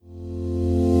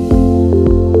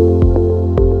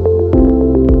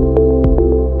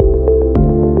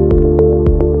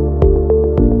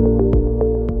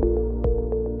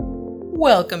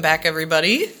Welcome back,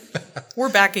 everybody.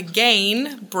 We're back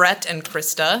again, Brett and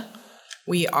Krista.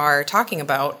 We are talking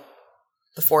about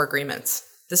the Four Agreements.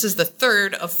 This is the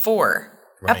third of four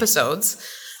episodes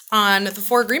on the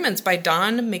Four Agreements by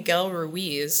Don Miguel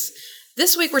Ruiz.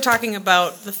 This week we're talking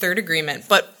about the third agreement,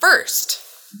 but first,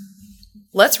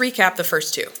 let's recap the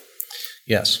first two.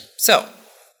 Yes. So,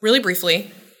 really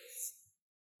briefly,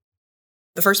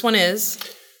 the first one is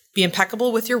be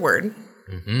impeccable with your word.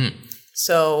 Mm-hmm.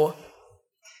 So,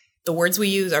 the words we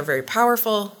use are very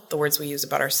powerful, the words we use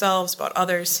about ourselves, about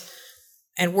others,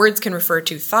 and words can refer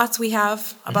to thoughts we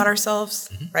have about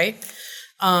ourselves, right?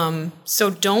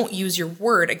 So don't use your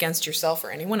word against yourself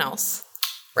or anyone else,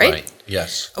 right?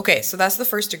 Yes. Okay, so that's the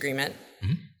first agreement.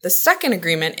 Mm-hmm. The second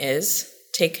agreement is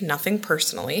take nothing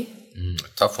personally.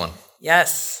 Tough one.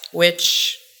 Yes,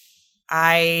 which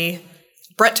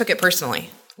Brett took it personally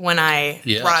when I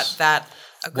brought that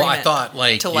agreement. Well, I thought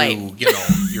like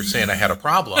you're saying I had a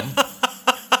problem.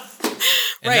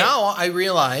 And now I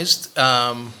realized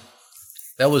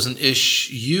that was an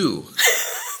issue,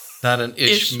 not an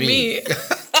ish me.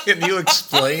 Can you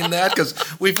explain that? Because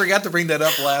we forgot to bring that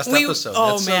up last episode.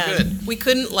 That's so good. We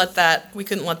couldn't let that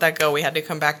go. We had to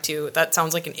come back to that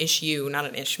sounds like an issue, not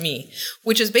an ish me,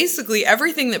 which is basically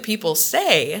everything that people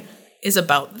say is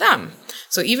about them.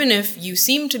 So even if you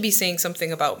seem to be saying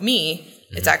something about me,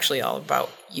 it's actually all about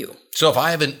you. So if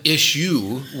I have an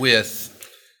issue with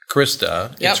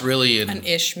Krista, it's really an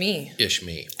ish me. Ish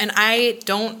me. And I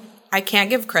can't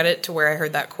give credit to where I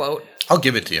heard that quote. I'll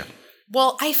give it to you.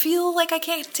 Well, I feel like I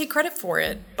can't take credit for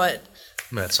it, but...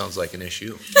 That sounds like an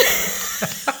issue.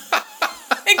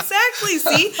 Exactly,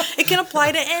 see? It can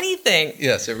apply to anything.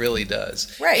 Yes, it really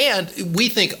does. Right. And we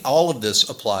think all of this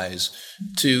applies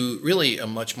to really a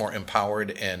much more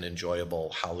empowered and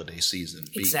enjoyable holiday season.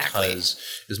 Exactly. Because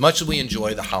as much as we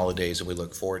enjoy the holidays and we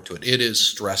look forward to it, it is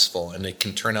stressful and it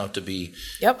can turn out to be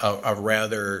a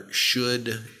rather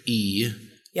should-y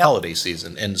holiday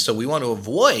season. And so we want to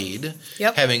avoid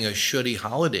having a shouldy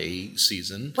holiday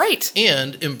season. Right.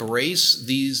 And embrace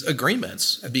these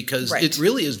agreements because it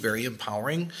really is very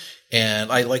empowering.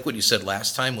 And I like what you said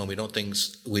last time, when we don't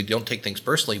take things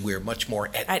personally, we're much more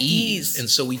at ease. And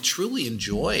so we truly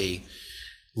enjoy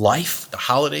life, the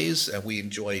holidays, and we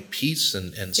enjoy peace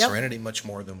and serenity much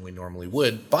more than we normally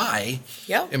would by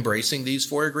embracing these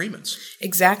four agreements.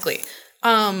 Exactly.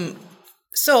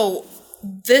 So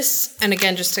this, and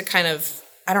again, just to kind of,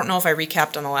 I don't know if I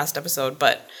recapped on the last episode,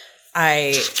 but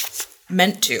I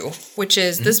meant to, which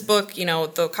is this book,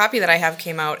 the copy that I have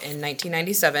came out in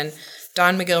 1997.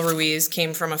 Don Miguel Ruiz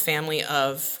came from a family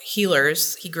of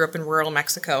healers. He grew up in rural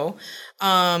Mexico.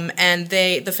 And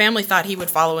the family thought he would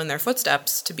follow in their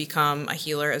footsteps to become a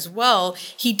healer as well.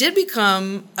 He did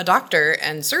become a doctor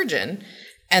and surgeon,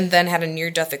 and then had a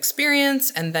near-death experience,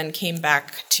 and then came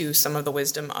back to some of the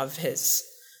wisdom of his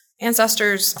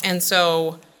ancestors. And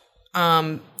so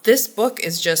this book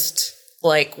is just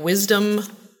like wisdom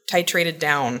titrated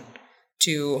down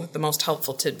to the most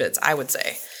helpful tidbits, I would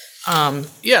say.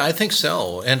 Yeah, I think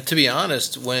so. And to be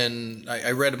honest, when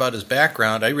I read about his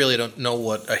background, I really don't know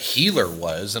what a healer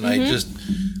was. And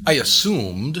I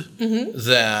assumed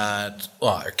that,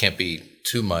 well, there can't be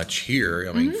too much here.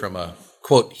 I mean, from a,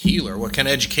 quote, healer, what kind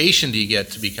of education do you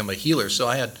get to become a healer? So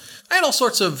I had all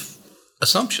sorts of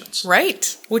assumptions.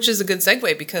 Right. Which is a good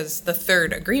segue because the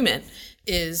third agreement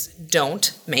is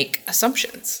don't make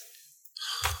assumptions.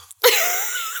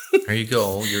 There you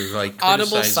go. You're like audible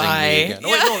criticizing sigh. me again.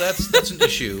 Oh, wait, no, that's an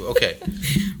issue. Okay.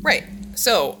 Right.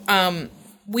 So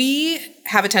we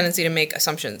have a tendency to make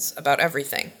assumptions about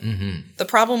everything. Mm-hmm. The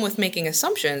problem with making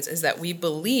assumptions is that we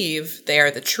believe they are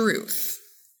the truth.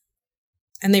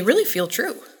 And they really feel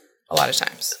true a lot of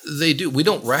times. They do. We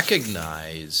don't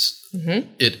recognize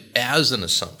it as an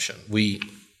assumption. We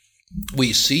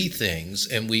see things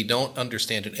and we don't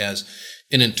understand it as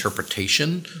an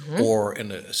interpretation or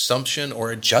an assumption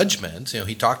or a judgment.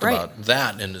 He talked about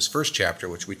that in his first chapter,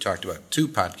 which we talked about 2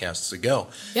 podcasts ago.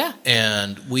 Yeah.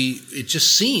 And it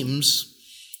just seems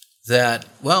that,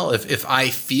 well, if I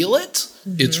feel it,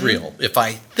 it's real. If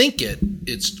I think it,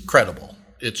 it's credible.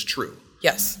 It's true.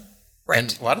 Yes. Right.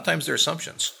 And a lot of times they're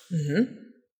assumptions. Mm-hmm.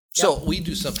 So we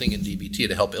do something in DBT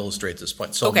to help illustrate this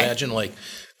point. So imagine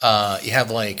you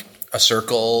have like a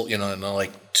circle, and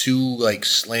like 2 like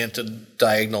slanted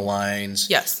diagonal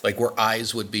lines, like where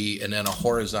eyes would be, and then a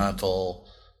horizontal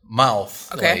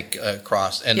mouth, like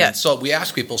across. And so we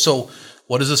ask people, so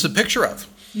what is this a picture of?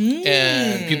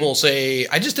 And people will say,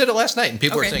 I just did it last night, and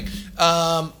people are saying,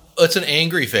 it's an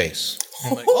angry face.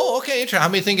 I'm like, oh, okay, interesting. How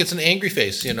many think it's an angry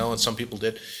face? And some people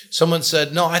did. Someone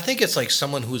said, no, I think it's like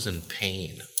someone who's in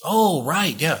pain. Oh,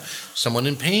 right. Yeah. Someone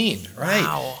in pain. Right.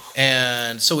 Wow.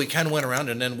 And so we kind of went around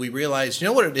and then we realized, you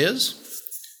know what it is?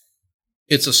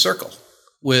 It's a circle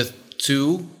with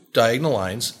 2 diagonal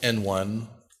lines and 1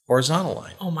 horizontal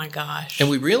line. Oh my gosh. And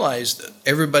we realized that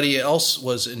everybody else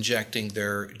was injecting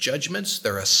their judgments,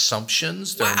 their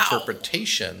assumptions, their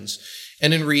interpretations.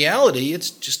 And in reality, it's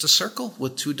just a circle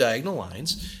with 2 diagonal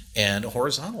lines and a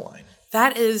horizontal line.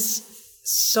 That is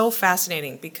so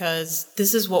fascinating because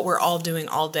this is what we're all doing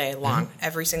all day long,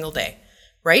 every single day,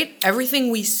 right? Everything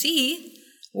we see,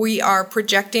 we are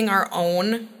projecting our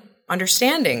own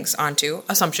understandings onto,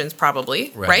 assumptions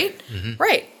probably, right?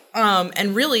 Right.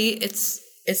 And really, it's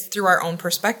through our own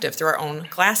perspective, through our own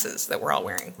glasses that we're all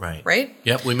wearing. Right?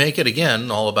 Yep. We make it, again,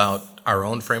 all about our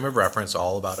own frame of reference,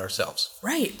 all about ourselves.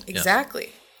 Right. Exactly.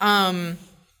 Yeah.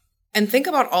 And think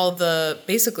about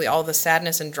basically all the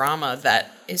sadness and drama that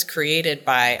is created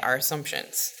by our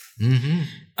assumptions.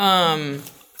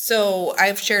 So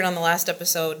I've shared on the last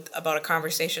episode about a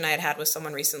conversation I had with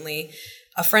someone recently,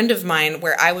 a friend of mine,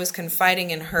 where I was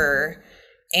confiding in her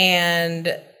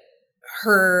and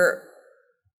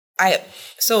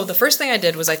so the first thing I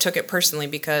did was I took it personally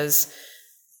because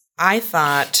I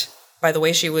thought by the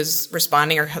way she was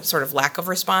responding or sort of lack of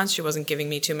response, she wasn't giving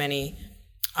me too many,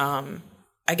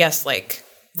 I guess like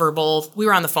verbal, we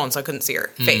were on the phone so I couldn't see her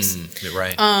face.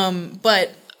 Right.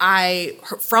 But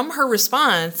from her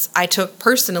response, I took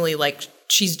personally like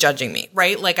she's judging me,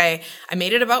 right? Like I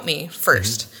made it about me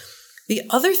first. The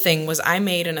other thing was I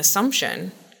made an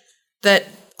assumption that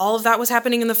all of that was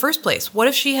happening in the first place. What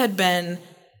if she had been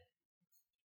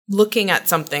looking at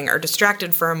something or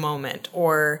distracted for a moment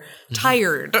or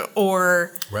tired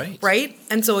or right?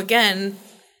 And so again,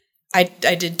 I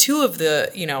did 2 of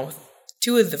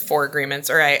the 4 agreements,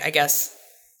 or I guess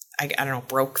I don't know,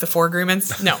 broke the 4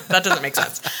 agreements. No, that doesn't make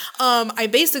sense. I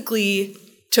basically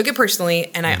took it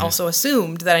personally, and I also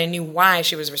assumed that I knew why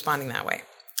she was responding that way.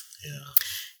 Yeah.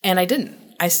 And I didn't.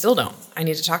 I still don't. I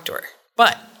need to talk to her.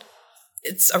 But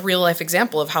it's a real life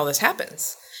example of how this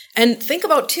happens. And think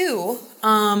about, too,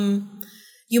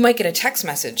 you might get a text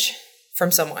message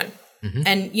from someone.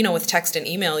 And, with text and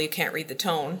email, you can't read the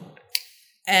tone.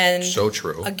 And so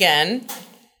true. Again,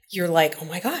 you're like, oh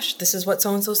my gosh, this is what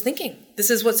so-and-so's thinking. This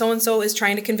is what so-and-so is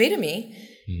trying to convey to me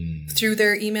through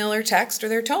their email or text or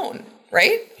their tone,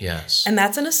 right? Yes. And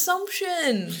that's an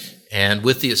assumption. And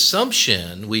with the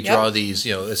assumption, we draw these,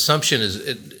 assumption is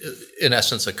in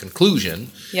essence a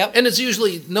conclusion. Yep. And it's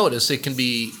usually, notice, it can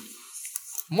be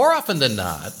more often than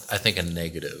not, I think, a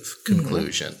negative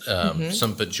conclusion,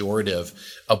 some pejorative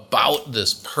about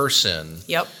this person.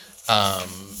 Yep.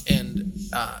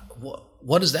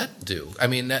 What does that do? I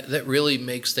mean, that really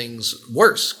makes things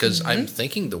worse because I'm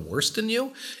thinking the worst in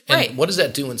you. And what does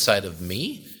that do inside of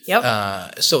me?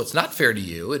 Yep. So it's not fair to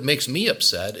you. It makes me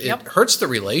upset. It hurts the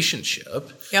relationship.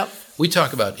 Yep. We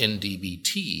talk about in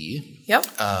DBT,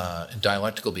 in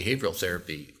dialectical behavioral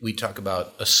therapy, we talk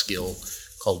about a skill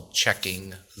called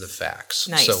checking the facts.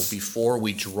 Nice. So before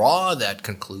we draw that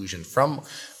conclusion from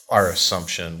our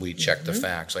assumption, we check the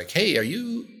facts. Like, hey, are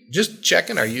you just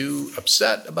checking? Are you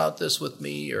upset about this with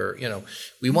me? Or,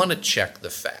 we want to check the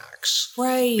facts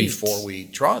before we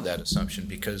draw that assumption,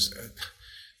 because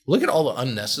look at all the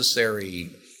unnecessary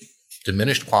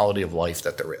diminished quality of life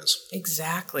that there is.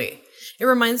 Exactly. It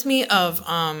reminds me of,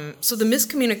 so the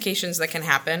miscommunications that can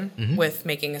happen with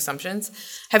making assumptions.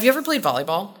 Have you ever played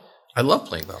volleyball? I love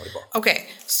playing volleyball. Okay.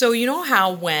 So you know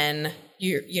how when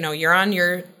you're on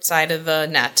your side of the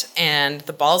net and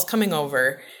the ball's coming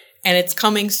over and it's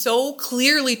coming so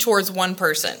clearly towards one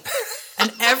person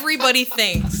and everybody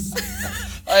thinks...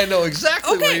 I know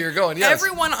exactly where you're going. Yes.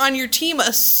 Everyone on your team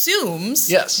assumes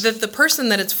that the person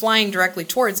that it's flying directly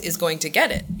towards is going to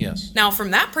get it. Yes. Now,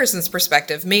 from that person's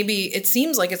perspective, maybe it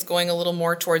seems like it's going a little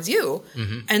more towards you,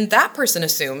 and that person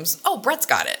assumes, oh, Brett's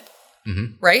got it,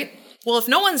 right? Well, if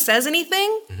no one says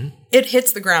anything, it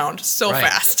hits the ground so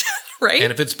fast, right?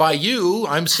 And if it's by you,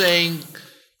 I'm saying,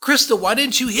 Krista, why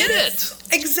didn't you hit it?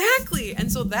 Exactly.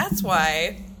 And so that's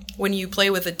why when you play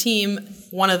with a team,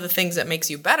 one of the things that makes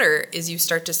you better is you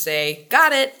start to say,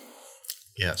 got it.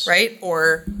 Yes. Right?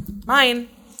 Or mine.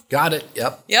 Got it.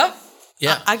 Yep. Yep.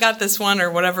 Yeah. I got this one, or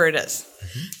whatever it is.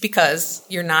 Because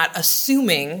you're not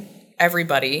assuming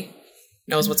everybody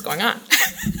knows what's going on.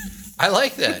 I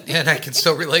like that. And I can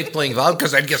still relate playing volleyball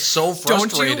because I'd get so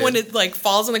frustrated. Don't you? When it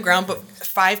falls on the ground, but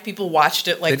 5 people watched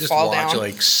it they just fall watch down.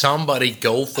 It, somebody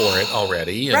go for it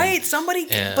already. And, right. Somebody.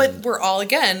 But we're all,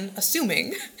 again,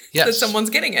 assuming that someone's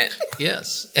getting it.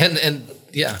 Yes. And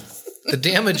yeah. The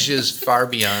damage is far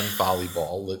beyond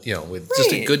volleyball, with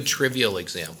just a good trivial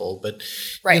example. But,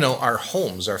 our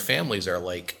homes, our families are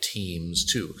like teams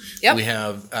too. Yep. We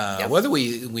have, whether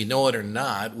we know it or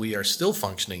not, we are still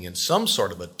functioning in some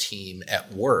sort of a team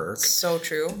at work. So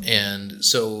true. And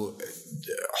so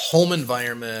home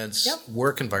environments,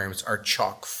 work environments are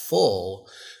chock full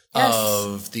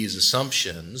of these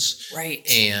assumptions. Right.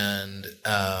 And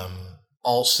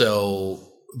also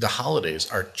the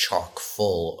holidays are chock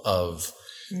full of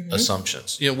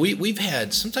assumptions.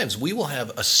 Sometimes we will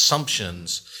have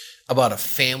assumptions about a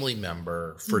family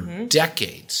member for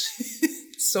decades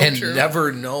and true.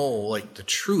 never know like the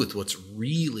truth, what's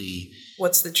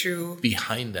the true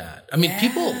behind that. I mean,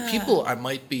 people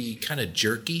might be kind of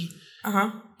jerky.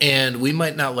 And we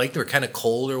might not like them, or kind of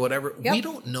cold or whatever. Yep. We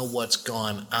don't know what's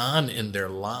gone on in their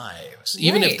lives,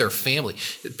 even if they're family.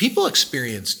 People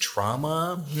experience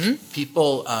trauma.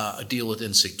 People deal with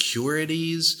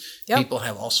insecurities. Yep. People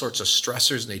have all sorts of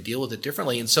stressors, and they deal with it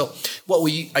differently. And so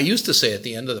I used to say at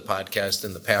the end of the podcast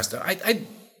in the past, I'd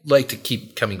like to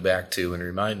keep coming back to and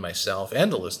remind myself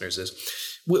and the listeners is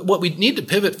what we need to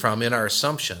pivot from in our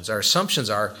assumptions. Our assumptions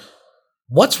are,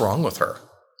 what's wrong with her?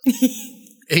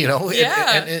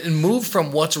 And move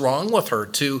from what's wrong with her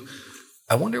to,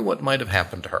 I wonder what might have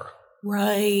happened to her.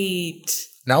 Right.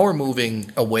 Now we're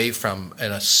moving away from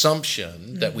an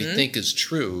assumption that we think is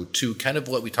true to kind of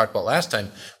what we talked about last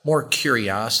time, more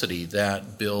curiosity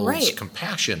that builds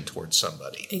compassion towards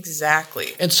somebody.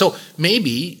 Exactly. And so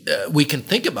maybe we can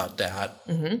think about that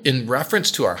in reference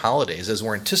to our holidays as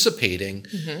we're anticipating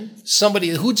somebody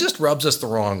who just rubs us the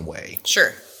wrong way.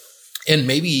 Sure. And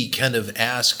maybe kind of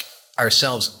ask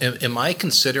ourselves, am I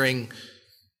considering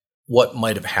what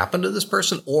might have happened to this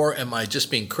person, or am I just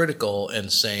being critical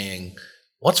and saying,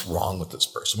 what's wrong with this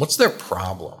person? What's their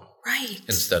problem? Right.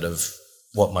 Instead of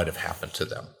what might have happened to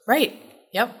them. Right.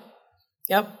 Yep.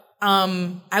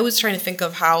 I was trying to think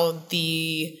of how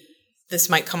this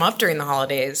might come up during the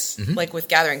holidays, like with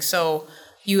gatherings. So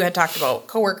you had talked about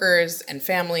coworkers and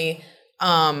family.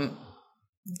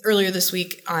 Earlier this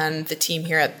week on the team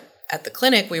here at the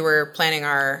clinic, we were planning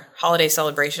our holiday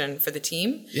celebration for the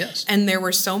team. Yes. And there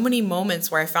were so many moments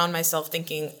where I found myself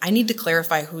thinking, I need to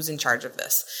clarify who's in charge of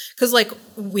this. Because,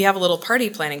 we have a little party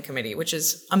planning committee, which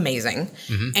is amazing.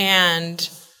 And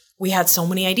we had so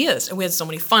many ideas, and we had so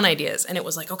many fun ideas. And it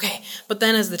was like, okay. But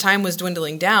then as the time was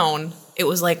dwindling down, it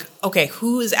was like, okay,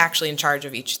 who is actually in charge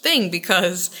of each thing?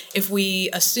 Because if I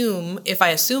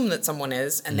assume that someone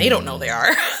is, and they don't know they are.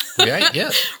 Right,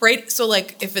 yeah. Right? So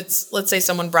if it's, let's say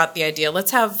someone brought the idea, let's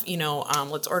have,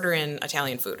 let's order in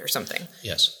Italian food or something.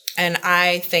 Yes. And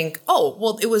I think,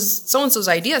 it was so-and-so's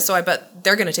idea, so I bet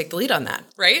they're going to take the lead on that,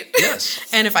 right? Yes.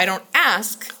 And if I don't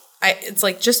ask, it's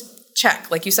like, just check.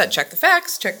 Like you said, check the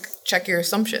facts, check your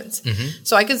assumptions.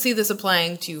 So I could see this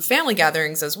applying to family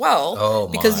gatherings as well,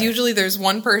 because usually there's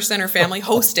one person or family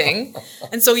hosting.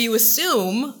 And so you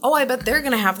assume, I bet they're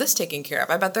going to have this taken care of.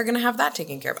 I bet they're going to have that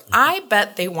taken care of. I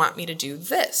bet they want me to do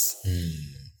this.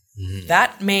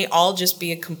 That may all just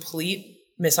be a complete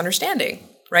misunderstanding,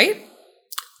 right?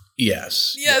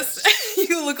 Yes.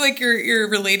 You look like you're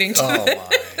relating to this.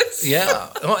 My. Yeah.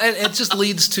 Well, and it just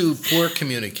leads to poor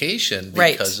communication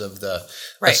because of the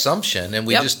assumption. And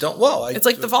we just don't, it's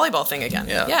like the volleyball thing again.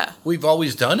 Yeah. We've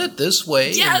always done it this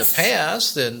way in the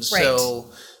past. And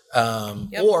so,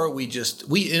 or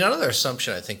another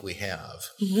assumption I think we have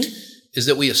is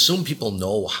that we assume people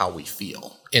know how we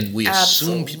feel. And we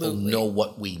assume people know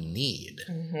what we need.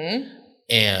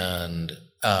 And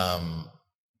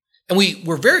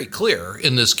we're very clear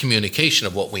in this communication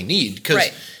of what we need because,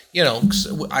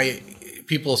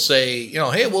 people say,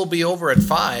 hey, we'll be over at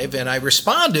 5. And I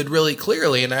responded really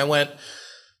clearly and I went,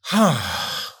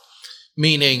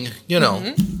 meaning,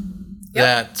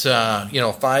 that,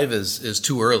 5 is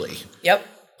too early. Yep.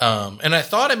 And I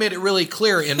thought I made it really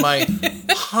clear in my,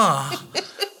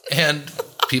 and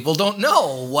people don't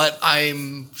know what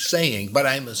I'm saying, but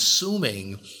I'm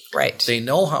assuming they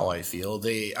know how I feel.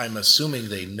 I'm assuming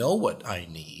they know what I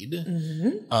need.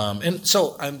 And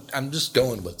so I'm just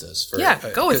going with this.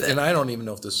 Go with it. And I don't even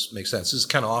know if this makes sense. This is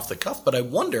kind of off the cuff, but I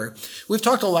wonder, we've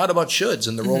talked a lot about shoulds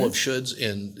and the role of shoulds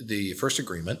in the first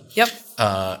agreement. Yep.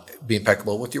 Be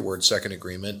impeccable with your word. Second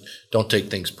agreement, don't take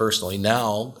things personally.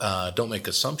 Now, don't make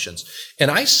assumptions.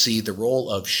 And I see the role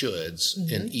of shoulds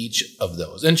in each of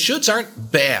those. And shoulds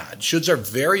aren't bad. Shoulds are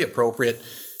very appropriate.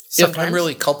 Sometimes. If I'm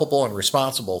really culpable and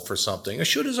responsible for something, a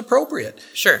should is appropriate.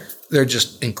 Sure. They're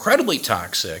just incredibly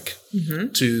toxic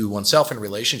to oneself in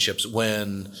relationships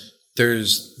when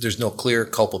there's no clear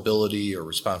culpability or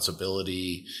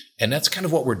responsibility. And that's kind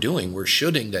of what we're doing. We're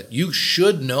shoulding that you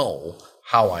should know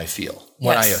how I feel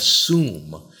when I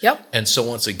assume. Yep. And so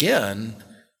once again,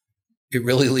 it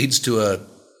really leads to a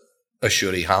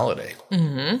shitty holiday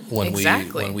when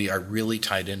we are really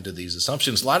tied into these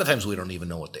assumptions. A lot of times we don't even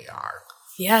know what they are.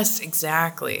 Yes,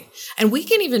 exactly. And we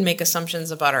can even make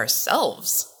assumptions about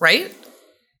ourselves, right?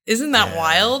 Isn't that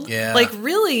wild? Yeah. Like,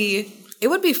 really, it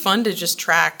would be fun to just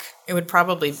track. It would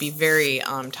probably be very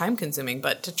time consuming,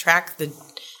 but to track the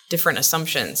different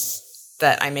assumptions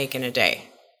that I make in a day,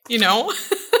 you know?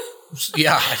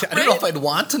 Yeah, I don't know if I'd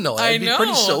want to know. It'd be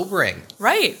pretty sobering.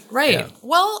 Right. Yeah.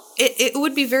 Well, it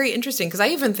would be very interesting because I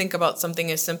even think about something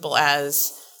as simple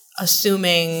as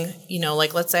assuming, you know,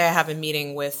 like let's say I have a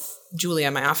meeting with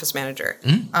Julia, my office manager,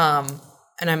 and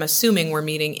I'm assuming we're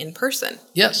meeting in person.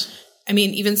 Yes. I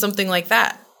mean, even something like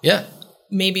that. Yeah.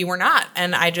 Maybe we're not.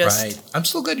 And I just... Right. I'm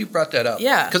so glad you brought that up.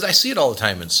 Yeah. Because I see it all the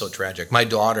time and it's so tragic. My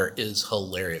daughter is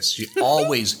hilarious. She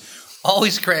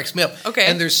always cracks me up. Okay.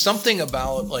 And there's something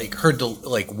about like her,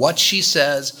 like what she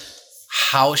says,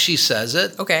 how she says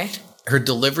it. Okay. Her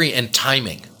delivery and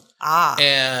timing.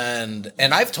 And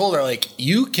I've told her, like,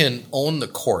 you can own the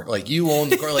court. Like, you own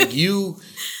the court. Like, you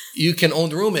can own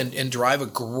the room and drive a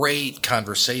great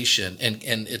conversation.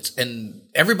 And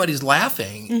everybody's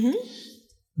laughing.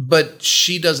 But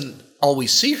she doesn't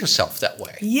always see herself that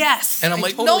way. Yes. And I'm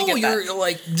like, totally no, you're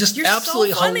like just you're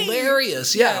absolutely so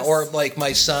hilarious. Yeah. Yes. Or like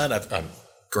my son, I'm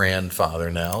grandfather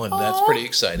now, and that's pretty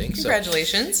exciting.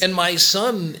 Congratulations. So, and my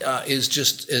son is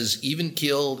just as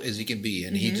even-keeled as he can be,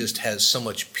 and he just has so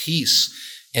much peace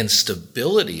and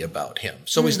stability about him.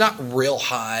 So he's not real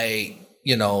high,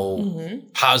 you know,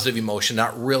 positive emotion,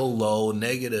 not real low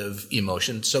negative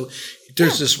emotion. So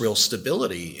there's this real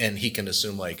stability, and he can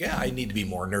assume like, yeah, I need to be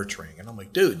more nurturing. And I'm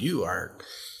like, dude, your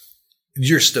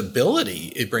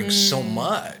stability, it brings so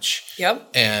much. Yep.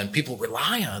 And people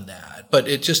rely on that. But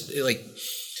it just like,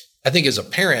 I think as a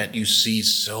parent, you see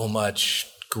so much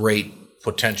great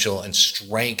potential and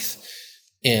strength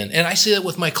in, and I see that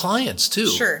with my clients too.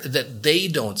 Sure. That they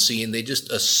don't see, and they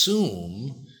just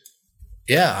assume,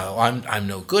 yeah, I'm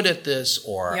no good at this,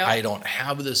 or I don't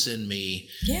have this in me.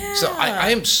 Yeah. So I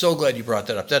am so glad you brought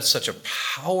that up. That's such a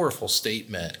powerful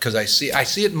statement because I see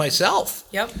it in myself.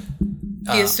 Yep.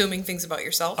 Be assuming things about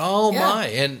yourself. Oh my,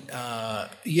 and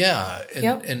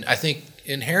and I think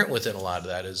inherent within a lot of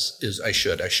that is I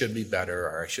should be better,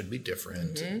 or I should be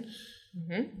different.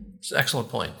 It's an excellent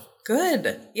point.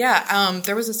 Good. Yeah.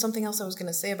 There was something else I was going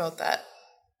to say about that,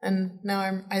 and now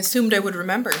I assumed I would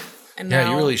remember. And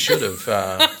now you really should have.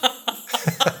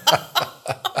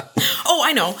 Oh,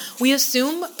 I know. We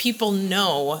assume people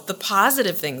know the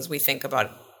positive things we think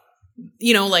about.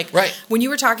 You know, like when you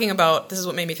were talking about, this is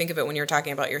what made me think of it when you were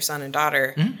talking about your son and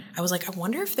daughter. I was like, I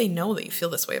wonder if they know that you feel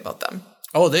this way about them.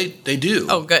 Oh, they do.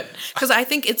 Oh, good. Because I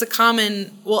think it's a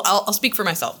common, well, I'll speak for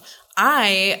myself.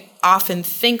 I often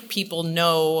think people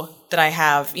know that I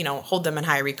have, you know, hold them in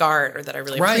high regard, or that I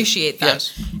really appreciate them.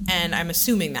 Yes. And I'm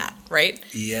assuming that, right?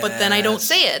 Yes. But then I don't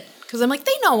say it because I'm like,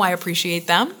 they know I appreciate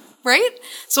them, right?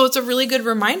 So it's a really good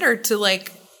reminder to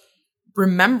like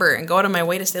remember and go out of my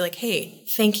way to say like, hey,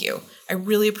 thank you. I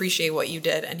really appreciate what you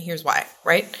did, and here's why,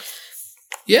 right?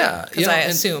 Yeah. Because I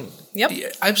assume. Yep.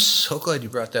 I'm so glad you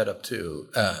brought that up too.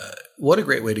 What a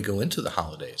great way to go into the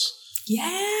holidays.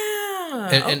 Yeah.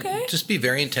 And just be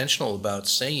very intentional about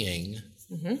saying,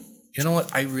 you know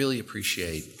what, I really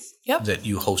appreciate that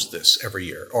you host this every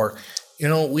year. Or, you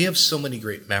know, we have so many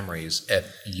great memories at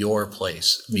your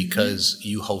place because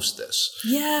you host this.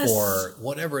 Yes. Or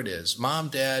whatever it is. Mom,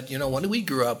 Dad, you know, when we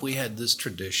grew up, we had this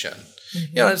tradition.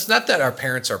 You know, it's not that our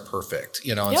parents are perfect,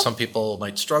 you know, and some people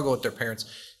might struggle with their parents.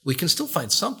 We can still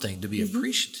find something to be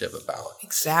appreciative about.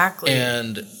 Exactly.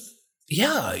 And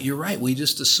yeah, you're right. We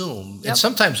just assume. And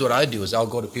sometimes what I do is I'll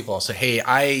go to people, I'll say, hey,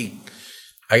 I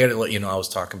got to let you know I was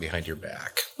talking behind your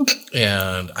back.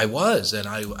 And I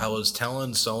was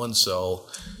telling so-and-so,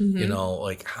 you know,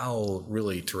 like how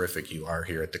really terrific you are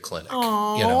here at the clinic.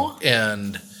 Aww. You know,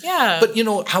 and but you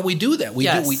know how we do that.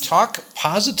 We talk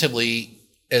positively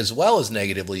as well as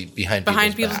negatively behind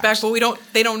people's backs, but they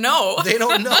don't know. They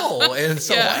don't know. And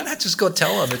so why not just go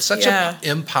tell them? It's such an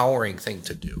empowering thing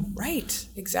to do. Right.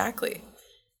 Exactly.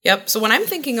 Yep. So when I'm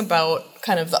thinking about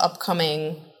kind of the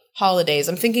upcoming holidays,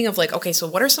 I'm thinking of like, okay, so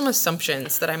what are some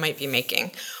assumptions that I might be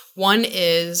making? One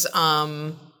is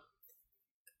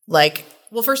like,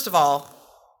 well, first of all,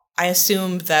 I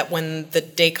assume that when the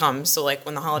day comes, so like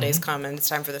when the holidays come and it's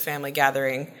time for the family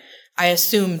gathering, I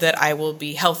assume that I will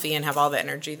be healthy and have all the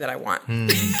energy that I want.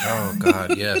 Oh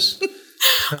God, yes.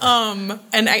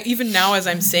 And even now as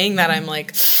I'm saying that, I'm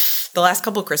like, the last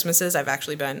couple of Christmases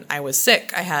I was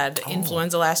sick. I had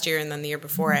influenza last year, and then the year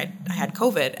before I had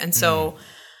COVID. And so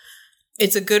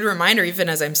it's a good reminder, even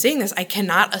as I'm saying this, I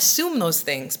cannot assume those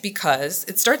things because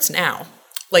it starts now.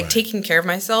 Like taking care of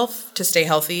myself to stay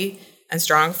healthy and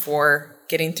strong for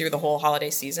getting through the whole holiday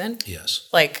season. Yes.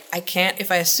 Like I can't,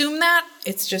 if I assume that,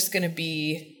 it's just going to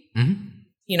be,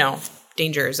 you know,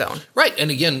 danger zone. Right.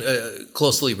 And again,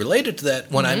 closely related to that,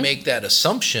 when I make that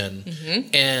assumption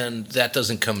and that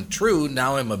doesn't come true,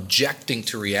 now I'm objecting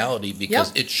to reality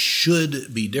because it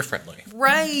should be differently.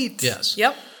 Right. Yes.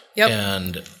 Yep.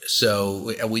 And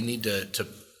so we need to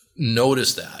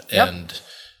notice that and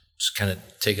just kind of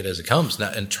take it as it comes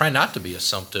and try not to be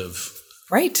assumptive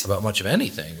about much of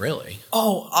anything, really.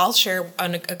 Oh, I'll share a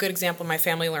good example my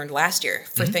family learned last year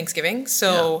for Thanksgiving.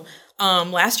 So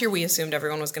last year we assumed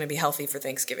everyone was going to be healthy for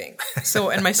Thanksgiving. So,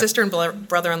 and my sister and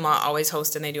brother-in-law always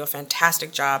host and they do a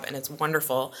fantastic job and it's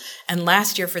wonderful. And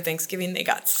last year for Thanksgiving, they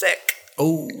got sick.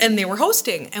 Oh. And they were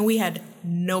hosting and we had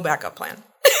no backup plan.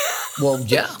 Well,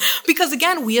 yeah. Because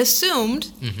again, we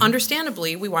assumed,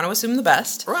 understandably, we want to assume the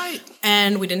best. Right.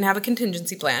 And we didn't have a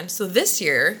contingency plan. So this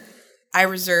year, I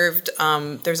reserved,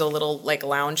 there's a little like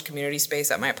lounge community space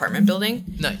at my apartment building.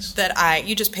 Nice. That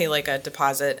you just pay like a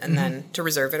deposit and then to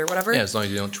reserve it or whatever. Yeah, as long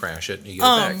as you don't trash it, you get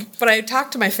it back. But I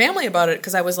talked to my family about it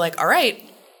because I was like, all right,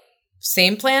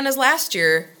 same plan as last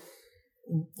year.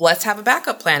 Let's have a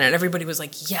backup plan. And everybody was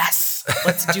like, yes,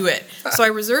 let's do it. So I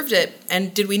reserved it.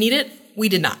 And did we need it? We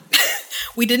did not.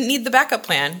 We didn't need the backup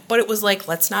plan, but it was like,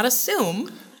 let's not assume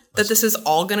that this is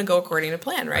all going to go according to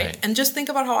plan, right? And just think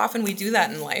about how often we do that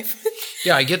in life.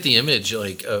 Yeah, I get the image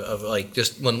like of like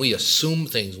just when we assume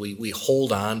things, we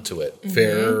hold on to it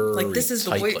very like this is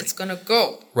tightly. the way it's going to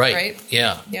go, right?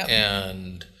 Yeah, yep.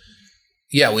 And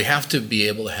yeah, we have to be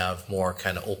able to have more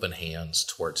kind of open hands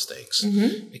towards things,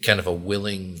 kind of a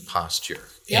willing posture,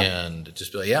 and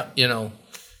just be like, yeah, you know,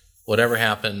 whatever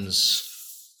happens.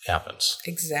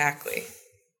 Exactly.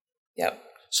 Yep.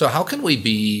 So how can we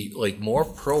be like more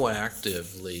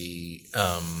proactively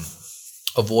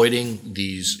avoiding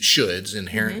these shoulds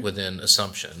inherent within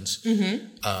assumptions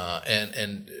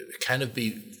and kind of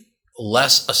be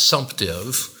less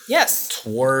assumptive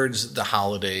towards the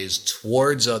holidays,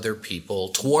 towards other people,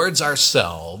 towards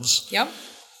ourselves? Yep.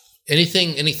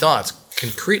 Any thoughts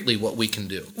concretely what we can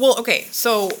do? Well, okay.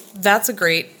 So that's a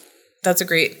great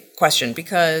question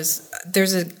because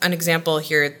there's an example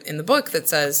here in the book that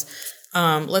says,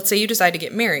 let's say you decide to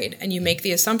get married and you make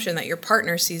the assumption that your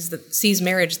partner sees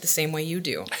marriage the same way you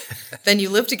do. Then you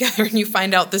live together and you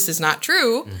find out this is not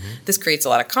true. This creates a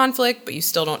lot of conflict, but you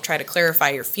still don't try to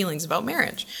clarify your feelings about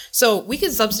marriage. So we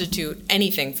could substitute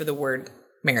anything for the word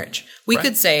marriage. We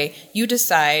could say you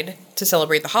decide to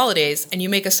celebrate the holidays and you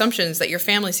make assumptions that your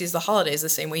family sees the holidays the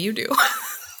same way you do.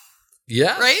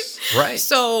 Yes. Right.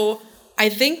 So I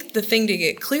think the thing to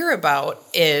get clear about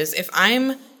is if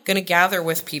I'm going to gather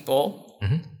with people,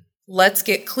 let's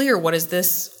get clear.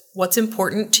 What's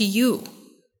important to you?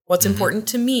 What's important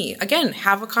to me? Again,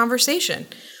 have a conversation.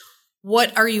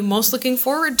 What are you most looking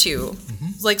forward to?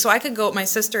 Like, so I could go, my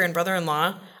sister and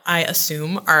brother-in-law, I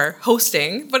assume, are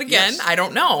hosting, but again, I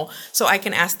don't know. So I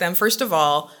can ask them, first of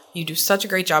all, you do such a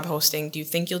great job hosting. Do you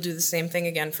think you'll do the same thing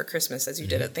again for Christmas as you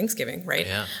did at Thanksgiving, right?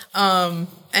 Yeah.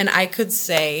 And I could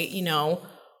say, you know,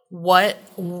 what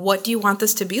do you want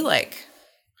this to be like?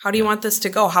 How do you want this to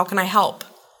go? How can I help?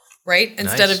 Right?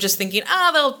 Instead of just thinking,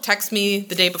 they'll text me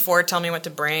the day before, tell me what to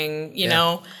bring, you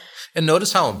know? And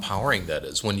notice how empowering that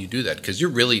is when you do that, because you're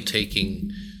really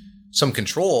taking some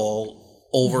control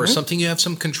over something you have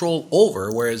some control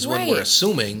over, whereas when we're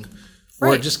assuming,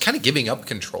 we're just kind of giving up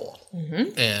control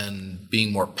and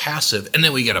being more passive, and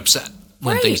then we get upset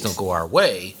when things don't go our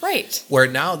way. Right. Where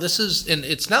now and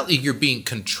it's not that you're being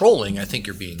controlling, I think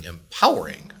you're being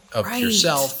empowering of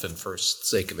yourself and for the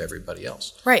sake of everybody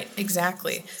else. Right,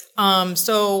 exactly.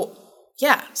 So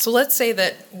let's say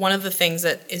that one of the things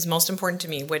that is most important to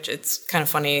me, which it's kind of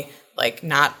funny, like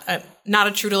not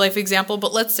a true to life example,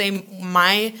 but let's say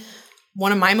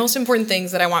one of my most important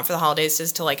things that I want for the holidays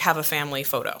is to like have a family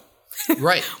photo.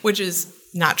 Right. Which is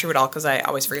not true at all because I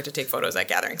always forget to take photos at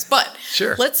gatherings. But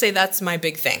let's say that's my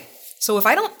big thing. So if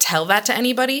I don't tell that to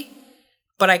anybody,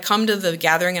 but I come to the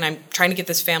gathering and I'm trying to get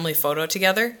this family photo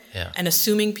together and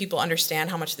assuming people understand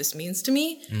how much this means to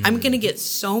me, I'm going to get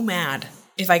so mad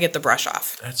if I get the brush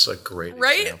off. That's a great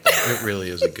example. It really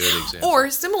is a good example.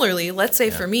 Or similarly, let's say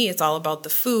for me, it's all about the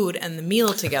food and the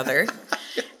meal together.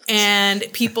 And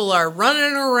people are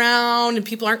running around and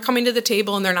people aren't coming to the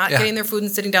table and they're not getting their food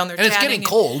and sitting down. They're chatting. It's getting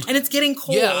cold. And it's getting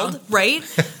cold, right?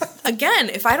 Again,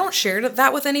 if I don't share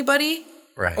that with anybody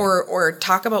or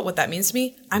talk about what that means to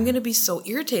me, I'm going to be so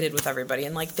irritated with everybody.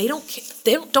 And like,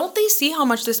 don't they see how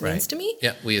much this means to me?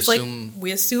 Yeah, we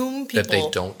assume people that they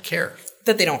don't care.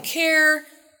 that they don't care,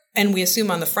 and we assume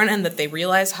on the front end that they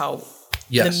realize how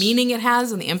the meaning it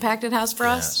has and the impact it has for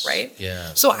us, right?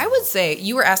 Yeah. So I would say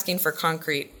you were asking for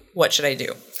concrete, what should I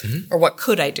do? Or what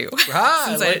could I do?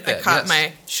 Since I caught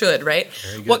my should, right?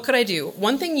 What could I do?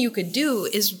 One thing you could do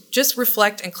is just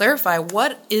reflect and clarify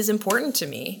what is important to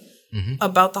me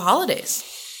about the holidays.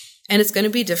 And it's going to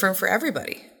be different for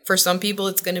everybody. For some people,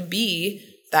 it's going to be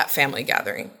that family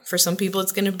gathering. For some people,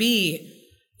 it's going to be,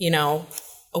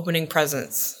 opening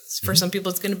presents. For some people,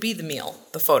 it's going to be the meal,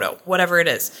 the photo, whatever it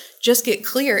is. Just get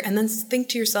clear and then think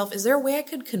to yourself, is there a way I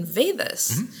could convey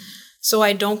this so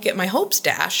I don't get my hopes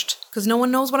dashed because no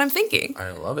one knows what I'm thinking?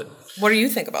 I love it. What do you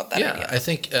think about that idea? I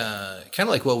think kind of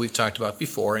like what we've talked about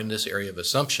before in this area of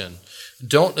assumption,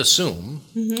 don't assume.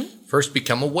 First,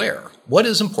 become aware. What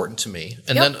is important to me?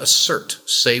 And then assert.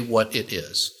 Say what it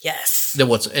is. Yes.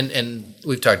 And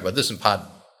we've talked about this in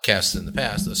podcasts in the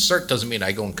past. Assert doesn't mean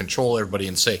I go and control everybody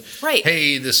and say,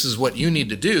 hey, this is what you need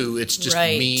to do. It's just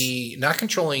me not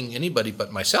controlling anybody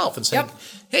but myself and saying,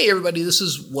 hey, everybody, this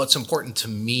is what's important to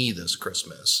me this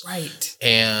Christmas. Right.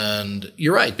 And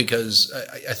you're right, because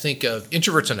I think of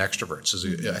introverts and extroverts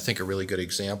is, I think, a really good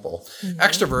example.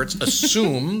 Extroverts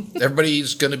assume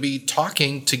everybody's going to be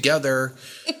talking together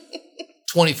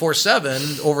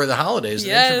 24/7 over the holidays.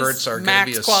 Yes, and introverts are going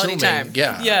to be quality assuming, time.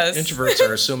 yeah, yes. Introverts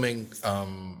are assuming,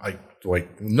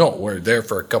 no, we're there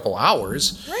for a couple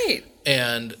hours. Right.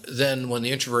 And then when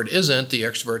the introvert isn't, the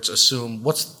extroverts assume,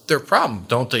 what's their problem?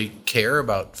 Don't they care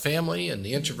about family? And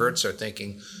the introverts are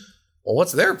thinking, well,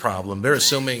 what's their problem? They're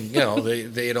assuming,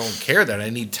 they don't care that I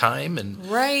need time. And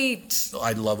right.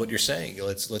 I love what you're saying.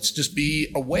 Let's just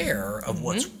be aware of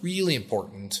what's really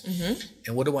important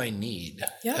and what do I need?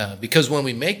 Yeah. Because when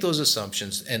we make those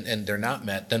assumptions and they're not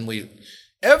met, then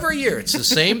every year it's the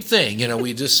same thing.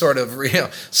 We just sort of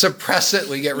suppress it.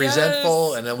 We get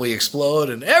resentful and then we explode.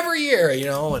 And every year,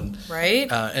 and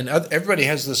right. And everybody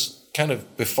has this kind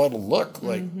of befuddled look,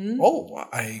 like, oh,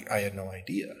 I had no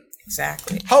idea.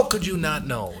 Exactly. How could you not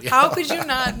know? How could you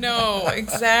not know?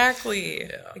 Exactly.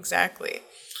 Yeah. Exactly.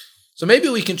 So maybe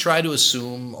we can try to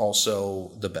assume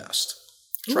also the best.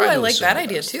 I like that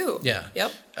idea too. Yeah.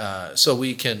 Yep. So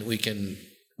we can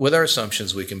with our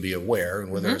assumptions we can be aware,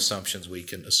 and with our assumptions we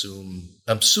can assume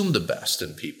the best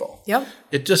in people. Yep.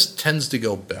 It just tends to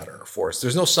go better for us.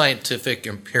 There's no scientific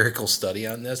empirical study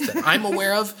on this that I'm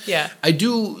aware of. Yeah. I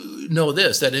do know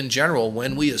this, that in general,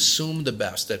 when we assume the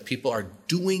best, that people are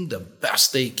doing the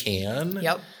best they can.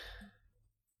 Yep.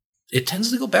 It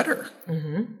tends to go better.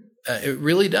 It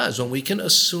really does. When we can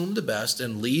assume the best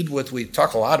and lead with, we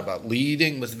talk a lot about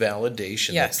leading with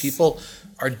validation, that people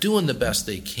are doing the best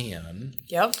they can.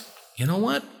 Yep. You know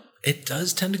what? It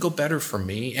does tend to go better for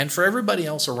me and for everybody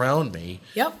else around me.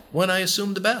 Yep. When I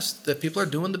assume the best, that people are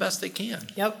doing the best they can.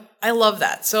 Yep. I love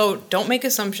that. So don't make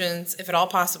assumptions, if at all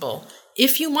possible.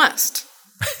 If you must,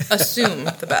 assume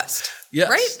the best. Yes.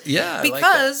 Right? Yeah.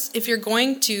 Because if you're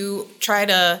going to try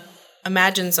to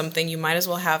imagine something, you might as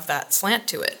well have that slant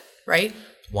to it. Right?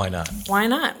 Why not? Why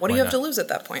not? What do you have to lose at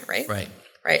that point, right? Right.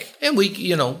 Right. And we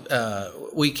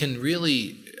can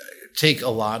really take a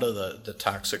lot of the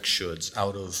toxic shoulds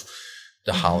out of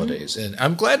the holidays. And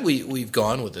I'm glad we've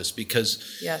gone with this, because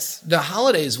the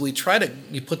holidays,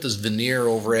 you put this veneer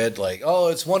over it, like, oh,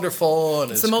 it's wonderful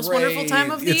and it's the most great. wonderful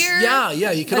time of the year. Yeah,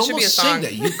 you could almost sing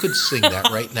that. You could sing that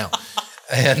right now.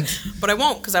 But I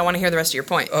won't, because I want to hear the rest of your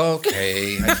point.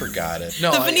 Okay, I forgot it.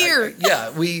 No, the veneer.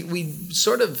 We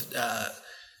sort of,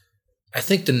 I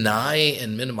think, deny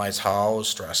and minimize how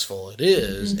stressful it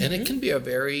is, and it can be a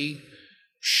very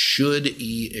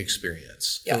should-y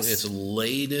experience. Yes. It's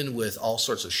laden with all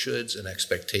sorts of shoulds and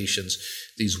expectations.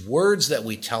 These words that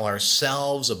we tell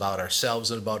ourselves and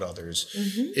about others.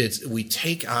 We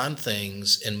take on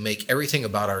things and make everything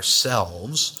about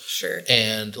ourselves. Sure.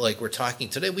 And like we're talking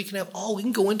today, we can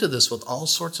go into this with all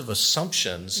sorts of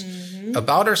assumptions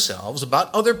about ourselves,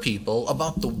 about other people,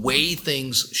 about the way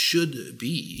things should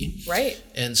be. Right.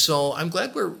 And so I'm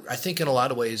glad I think in a lot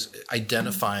of ways,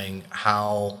 identifying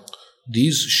how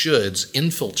these shoulds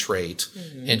infiltrate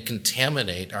and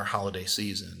contaminate our holiday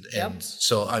season. And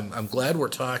so I'm glad we're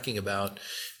talking about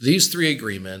these three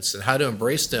agreements and how to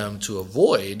embrace them to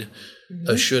avoid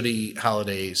a shouldy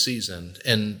holiday season.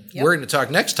 And we're going to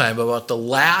talk next time about the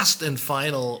last and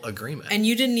final agreement. And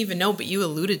you didn't even know, but you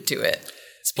alluded to it.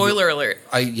 Spoiler alert.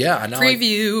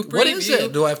 Preview. What is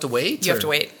it? Do I have to wait? You have to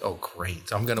wait. Oh,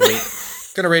 great. I'm going to wait.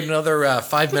 Going to wait another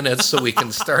 5 minutes so we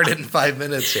can start it in 5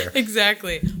 minutes here.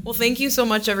 Exactly. Well, thank you so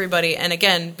much, everybody. And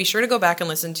again, be sure to go back and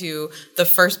listen to the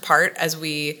first part as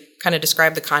we kind of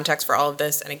describe the context for all of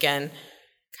this. And again,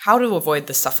 how to avoid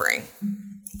the suffering.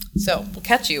 So we'll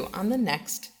catch you on the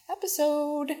next episode.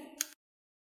 episode.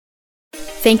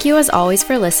 Thank you as always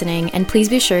for listening, and please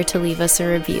be sure to leave us a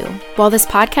review. While this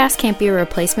podcast can't be a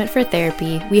replacement for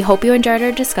therapy, we hope you enjoyed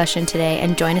our discussion today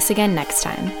and join us again next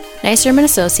time. Nystrom &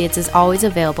 Associates is always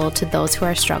available to those who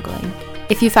are struggling.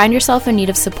 If you find yourself in need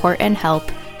of support and help,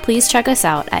 please check us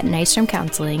out at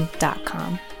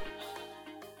nystromcounseling.com.